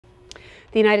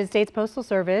The United States Postal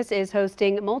Service is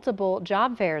hosting multiple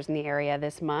job fairs in the area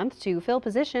this month to fill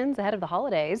positions ahead of the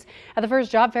holidays. The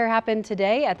first job fair happened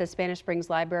today at the Spanish Springs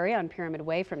Library on Pyramid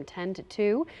Way from 10 to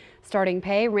 2. Starting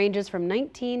pay ranges from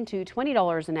 $19 to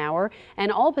 $20 an hour,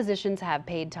 and all positions have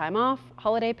paid time off,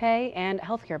 holiday pay, and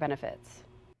health care benefits.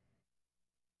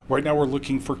 Right now we're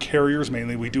looking for carriers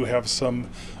mainly. We do have some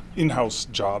in-house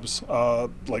jobs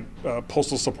like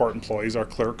postal support employees, our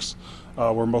clerks,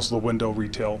 where most of the window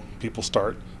retail people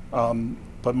start.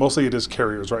 But mostly it is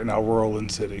carriers right now, rural and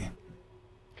city.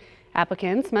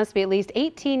 Applicants must be at least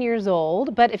 18 years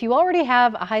old, but if you already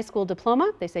have a high school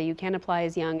diploma, they say you can apply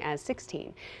as young as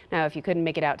 16. Now, if you couldn't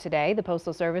make it out today, the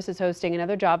Postal Service is hosting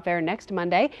another job fair next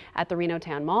Monday at the Reno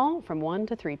Town Mall from 1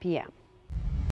 to 3 p.m.